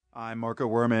I'm Marco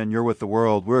Werman. You're with The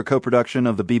World. We're a co-production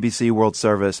of the BBC World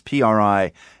Service,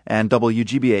 PRI, and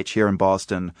WGBH here in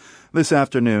Boston. This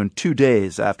afternoon, 2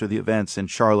 days after the events in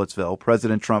Charlottesville,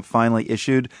 President Trump finally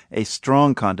issued a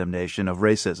strong condemnation of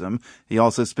racism. He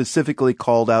also specifically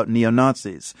called out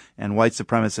neo-Nazis and white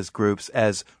supremacist groups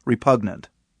as repugnant.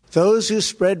 Those who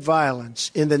spread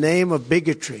violence in the name of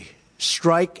bigotry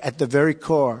strike at the very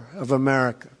core of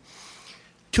America.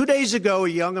 2 days ago, a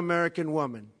young American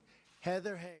woman, Heather Hay.